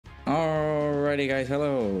Alrighty guys,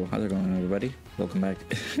 hello, how's it going everybody? Welcome back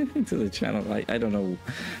to the channel. I don't know,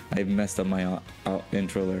 I messed up my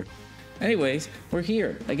intro there. Anyways, we're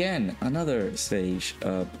here again, another stage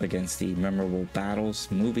up against the Memorable Battles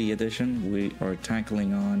movie edition. We are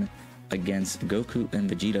tackling on against Goku and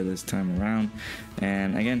Vegeta this time around,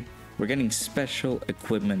 and again we're getting special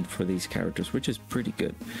equipment for these characters, which is pretty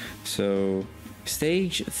good. So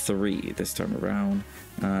stage 3 this time around.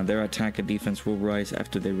 Their attack and defense will rise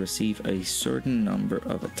after they receive a certain number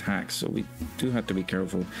of attacks, so we do have to be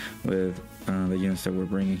careful with the units that we're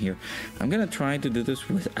bringing here. I'm gonna try to do this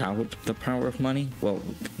without the power of money. Well,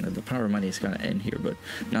 the power of money is gonna end here, but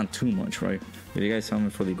not too much, right? If you guys saw me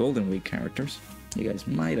for the Golden Week characters, you guys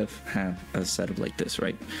might have had a setup like this,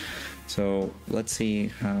 right? So let's see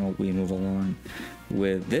how we move along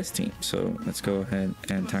with this team. So let's go ahead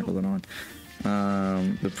and tackle it on.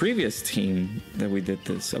 The previous team that we did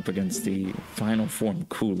this up against, the final form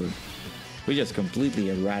Cooler, we just completely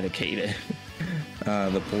eradicated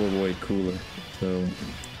the poor boy Cooler. So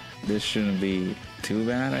this shouldn't be too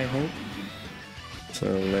bad, I hope.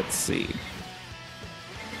 So let's see.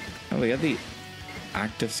 Oh, we got the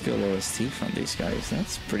active skill OST from these guys.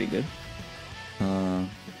 That's pretty good.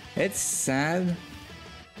 It's sad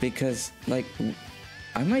because, like,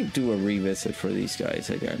 I might do a revisit for these guys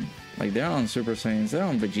again. Like, they're on Super Saiyans, they're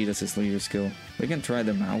on Vegeta's leader skill. We can try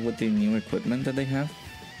them out with the new equipment that they have,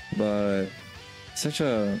 but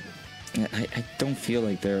I don't feel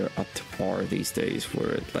like they're up to par these days for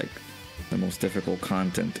it. Like, the most difficult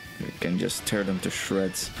content can just tear them to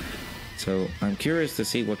shreds. So I'm curious to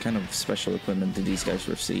see what kind of special equipment did these guys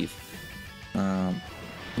receive.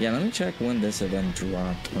 Yeah, let me check when this event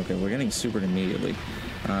dropped. Okay, we're getting supered immediately.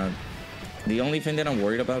 The only thing that I'm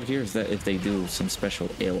worried about here is that if they do some special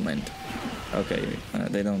ailment, okay,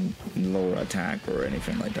 they don't lower attack or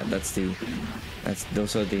anything like that.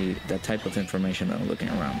 Those are the type of information that I'm looking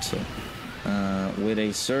around. So with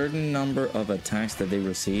a certain number of attacks that they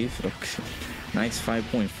receive, okay, nice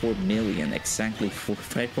 5.4 million, exactly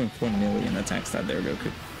 5.4 million attacks that there,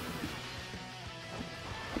 Goku.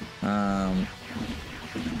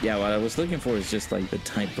 Yeah, what I was looking for is just like the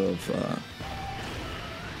type of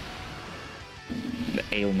the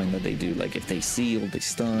ailment that they do, like if they seal, they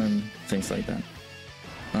stun, things like that.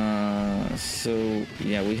 So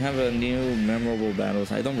yeah, we have a new Memorable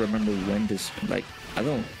Battles. I don't remember when this, like, I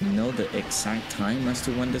don't know the exact time as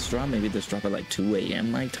to when this dropped. Maybe this dropped at like 2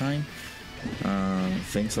 AM my time,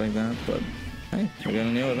 things like that. But hey, we got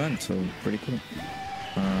a new event, so pretty cool.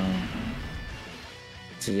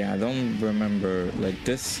 So yeah, I don't remember, like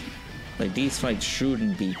this, like these fights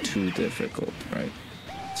shouldn't be too difficult, right?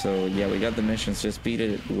 So yeah, we got the missions. Just beat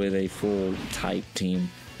it with a full type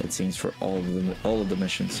team, it seems, for all of the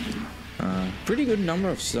missions. Pretty good number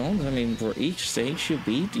of stones. I mean, for each stage you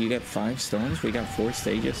beat, you get 5 stones. We got 4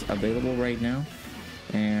 stages available right now,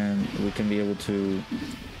 and we can be able to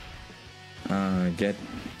get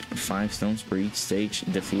 5 stones per each stage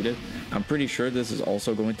defeated. I'm pretty sure this is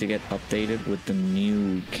also going to get updated with the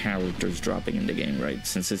new characters dropping in the game, right?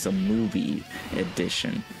 Since it's a movie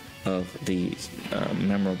edition of the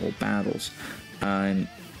Memorable Battles, I'm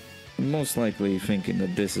most likely thinking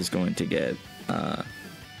that this is going to get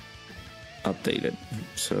updated.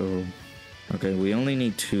 So okay, we only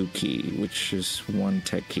need 2 key, which is 1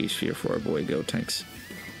 tech key sphere for our boy Gotenks,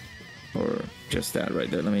 or just that right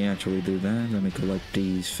there. Let me actually do that. Let me collect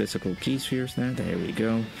these physical key spheres there. There we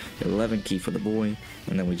go. 11 key for the boy,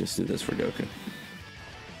 and then we just do this for Goku.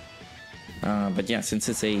 But yeah, since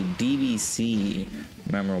it's a DBZ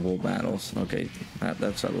Memorable Battles, okay,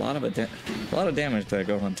 that's a lot of damage that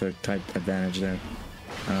Gohan took type advantage there.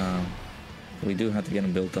 We do have to get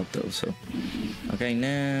him built up though. So okay,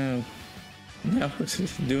 no,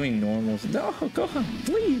 doing normals. No, Gohan,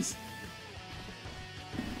 please.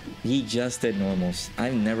 He just did normals.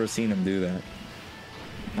 I've never seen him do that.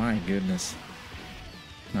 My goodness.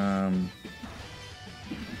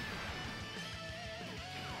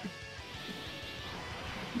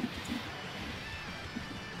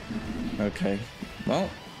 Okay. Well.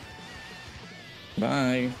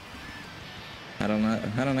 Bye. Had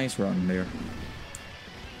a nice run there.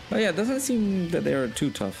 But yeah, it doesn't seem that they're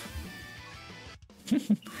too tough.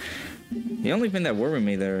 The only thing that worried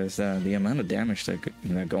me there is the amount of damage that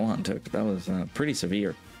Gohan took. That was pretty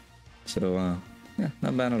severe. So yeah,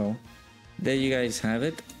 not bad at all. There you guys have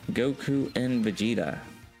it. Goku and Vegeta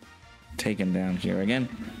taken down here again.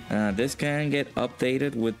 This can get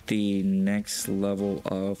updated with the next level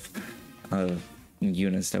of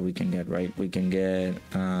units that we can get, right? We can get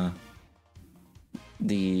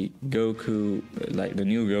the Goku, like the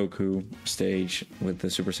new Goku stage with the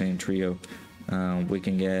Super Saiyan trio. We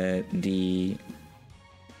can get the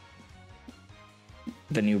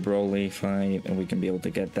new Broly fight, and we can be able to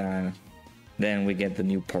get that. Then we get the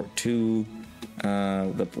new part 2,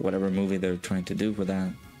 the whatever movie they're trying to do for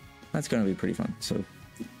that. That's gonna be pretty fun. So,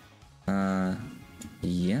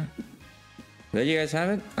 yeah. There you guys have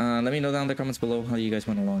it. Let me know down in the comments below how you guys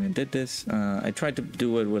went along and did this. I tried to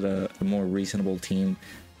do it with a more reasonable team,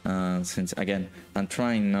 since again I'm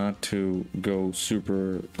trying not to go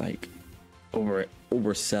super like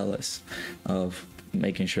overzealous of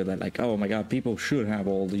making sure that like, oh my god, people should have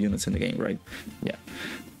all the units in the game, right? Yeah.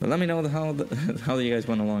 But let me know how you guys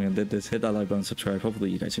went along and did this. Hit that like button, subscribe. Hopefully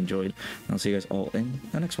you guys enjoyed. And I'll see you guys all in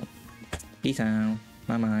the next one. Peace out.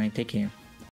 Bye bye. Take care.